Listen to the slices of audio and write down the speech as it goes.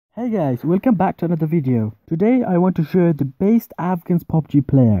Hey guys, welcome back to another video. Today I want to share the best Afghan PUBG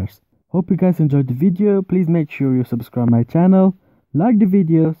players. Hope you guys enjoyed the video. Please make sure you subscribe my channel, like the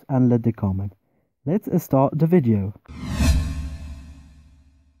videos and let the comment. Let's start the video.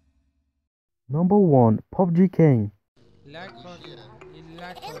 Number 1, PUBG King.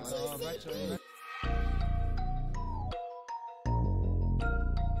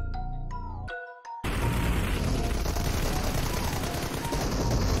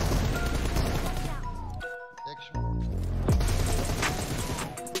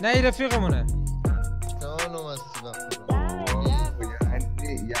 نه رفیقمونه. جانم هستی بخورم.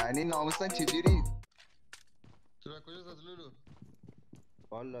 یعنی ناموسن چجوری؟ تو کجا زد لولو؟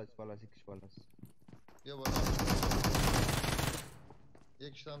 بالاست یکیش بالاست. بیا بالا.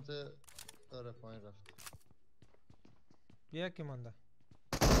 یک سمت داره پایین رفت. بیا که مونده.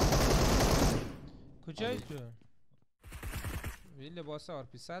 کجایی تو؟ وی لباس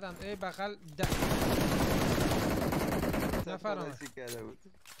آرپی سدم. ای بغل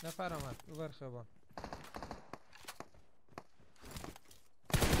نفر آمد اوبر خیابان.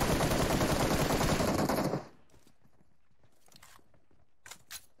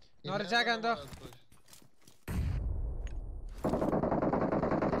 نار جگ انداخت.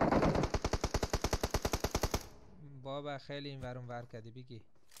 بابا خیلی این ورون ور کردی بگی.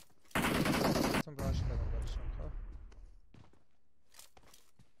 تم راش کردم برشم.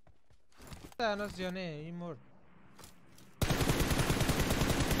 خب هنوز جانه این مرد.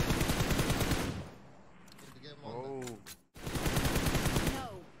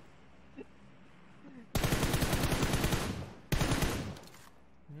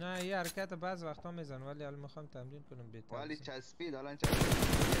 نه یه حرکت بعض وقتا میزن ولی الان میخوام تمرین کنم بهتر. ولی چسبید الان چسبید.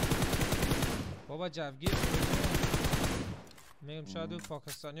 بابا جوگیر میگم شاید اون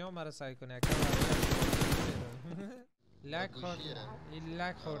پاکستانی ها مرا سعی کنه لک خورد. این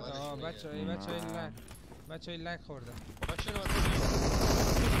لک خورده ها بچه های لک خورده.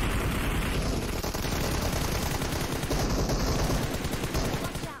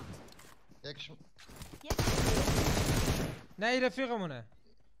 نه ای رفیقمونه.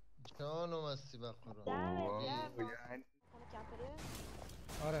 جانم هستی بخورم.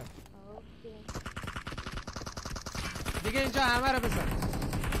 آره دیگه اینجا همه رو بزن.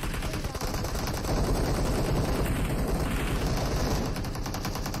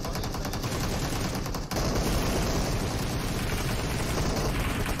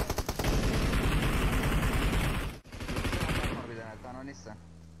 تنها نیستن.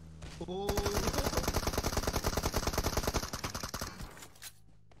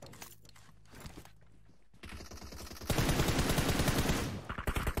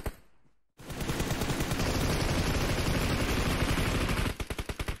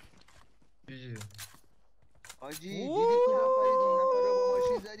 آجی دیدی کجا فرید اون نفر رو با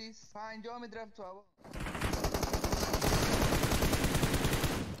ماشین زدی 50 رفت تو هوا.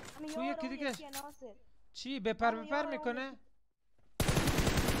 تو یکی دیگه چی بپر میکنه؟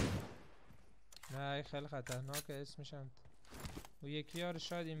 نه خیلی خطرناکه اسمشم. و یکی یار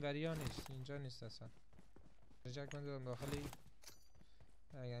شاید این وریا نیست اینجا نیست اصلا. رجک من دادم داخلی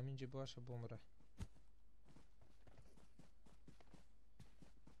اگه همینجا باشه بمره.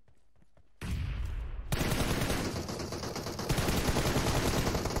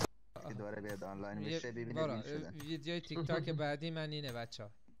 دوباره بیاد آنلاین بشه ببینید ویدیوی تیک تاک بعدی من اینه بچه ها.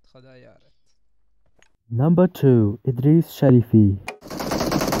 خدا یارت. Number 2, Idris Sharifi.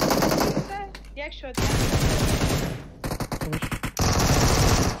 یک شد.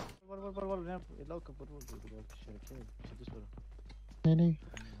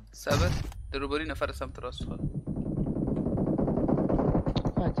 صبر دروبری نفر سمت راست خود.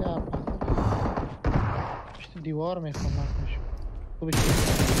 عجب پشت دیوار میخوام مخمش خوبش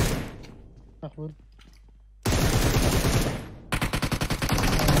مخبول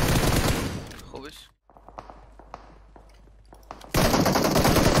خوبش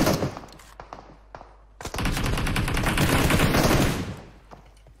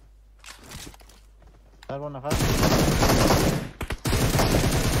هر نفر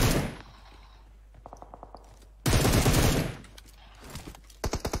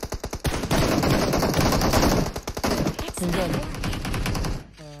اینجا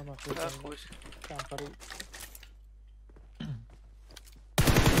خوبش کمپری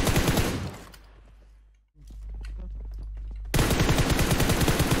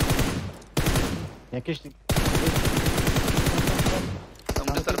یکیش دیگه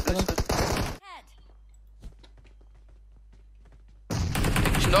اونجا طرف نشته.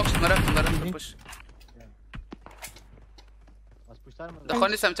 یکیش ناکس مرفت پش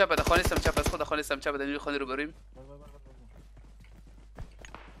دخانی سمچه به از خود دخانی سمچه به دنیوی خانی رو بریم.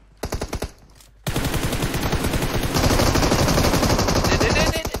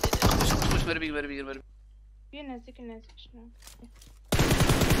 نزدیک شما.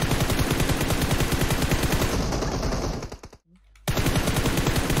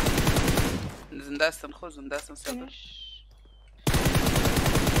 زنده هستن خود زنده هستن صبر.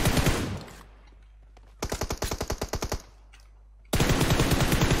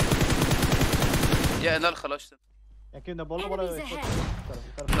 یا انال خلاص شد. یکی نه بالا بالا.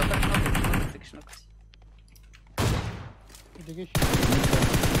 دیگه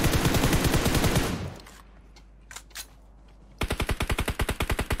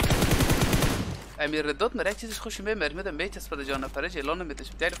امیر رداد مرا یک چیزش خوشی میاد میدم بیت از پر جان فرج اعلان میدش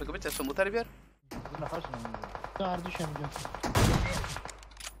تعریف که بیت از موتور بیار نفرش نمیاد. تو هر دوش اینجا.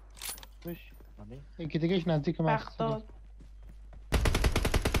 خوش. یکی دیگهش نزدیک من.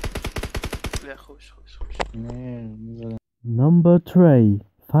 یا خوش. نه. Number 3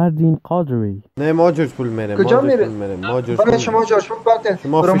 فردین قادری. نه ما جوش پول میره. کجا میره؟ برای شما جاش پول باته.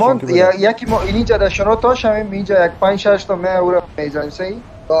 رمان یکی ما اینجا در شما تاش همین اینجا یک 5-6 تا مه اورا میزنیم صحیح؟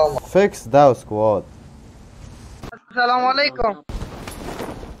 فیکس داو سکواد. سلام علیکم.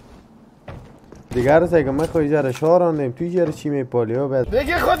 دیگر سگم من خواهی جاره شارانیم توی جاره چی میپالی ها بید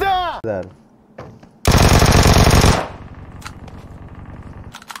بگی خدا در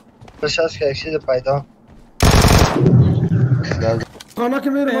بس هست که یک چیز پیدا خانه که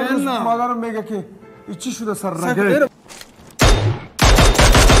میره مادرم میگه که چی شده سر رگه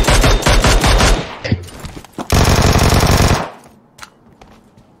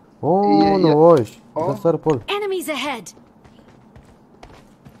اوه نواش دستر پول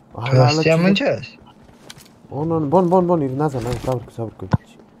راستی هم من چه هست؟ اونان بان ایر نزن صبر کن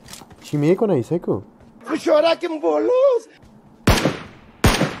چی میکنه ایسه کو؟ فشارکم بولوز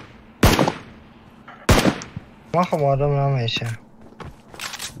ما خب آدم نمیشه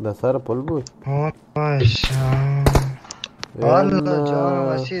دستر پول بود ماشا والا جانم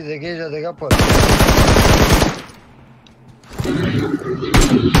اسی دیگه جا دیگه پول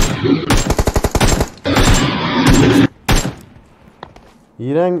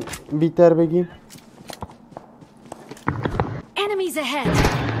ایران بیتر بگی Enemies ahead.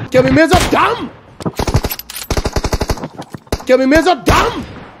 Give me a damn! Give me a damn!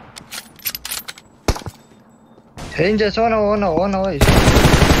 اینجا سونا وایش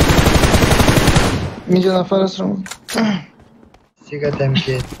اینجا نفر است رو سیگتم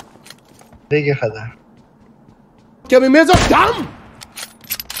که بگی خدا Give me a damn!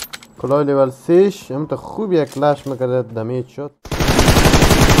 کلاه لیول 3 امت خوب یک لش میکرده دمیج شد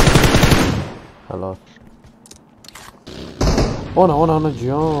خلاص اونا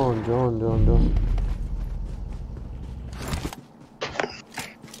جان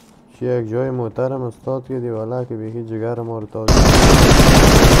چی یک جای محترم استاد که دیوالا که بیخی جگر ما رو تاز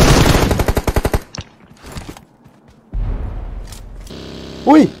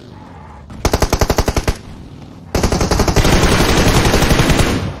اوی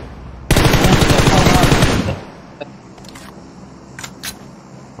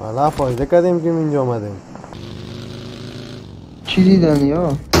والا فایده کردیم که اینجا آمدیم چی دیدن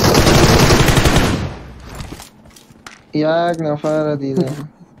یا؟ یک نفر دیدم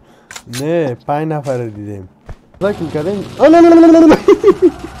نه 5 نفر دیدیم لکن کردیم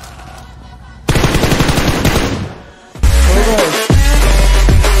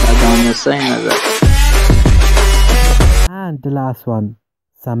And the last one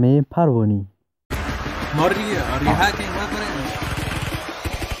سمه پروانی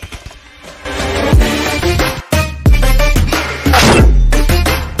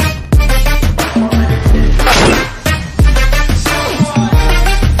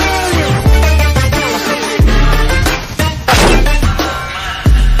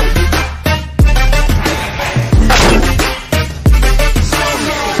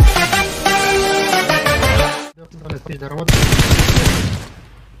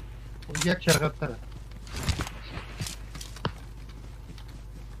یک شرقت تره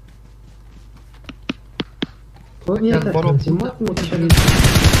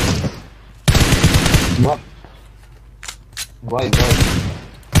وای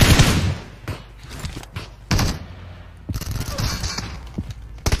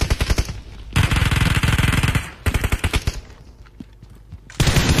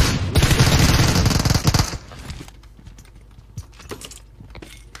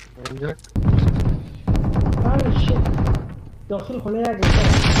داخل خونه یک نفر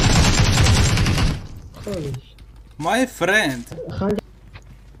خودش My friend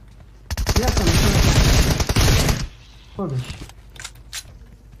خودش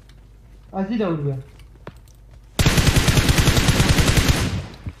از این دور بیا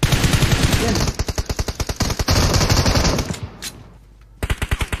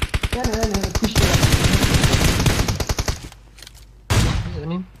نه پیش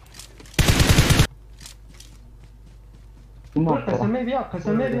میزنیم؟ قسمه بیا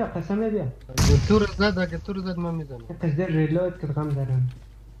قسمه بیا تو رو زد، اگه تو رو زد من میزنم. قصد ریلود که غم دارم.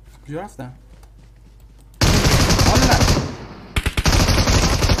 کجا رفتم؟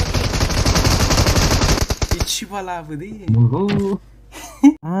 چی بالا بودی؟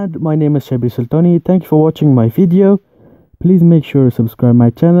 And my name is Shabir Sulltani. Thank you for watching my video. Please make sure to subscribe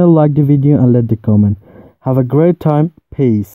my channel, like the video and let the comment. Have a great time. Peace.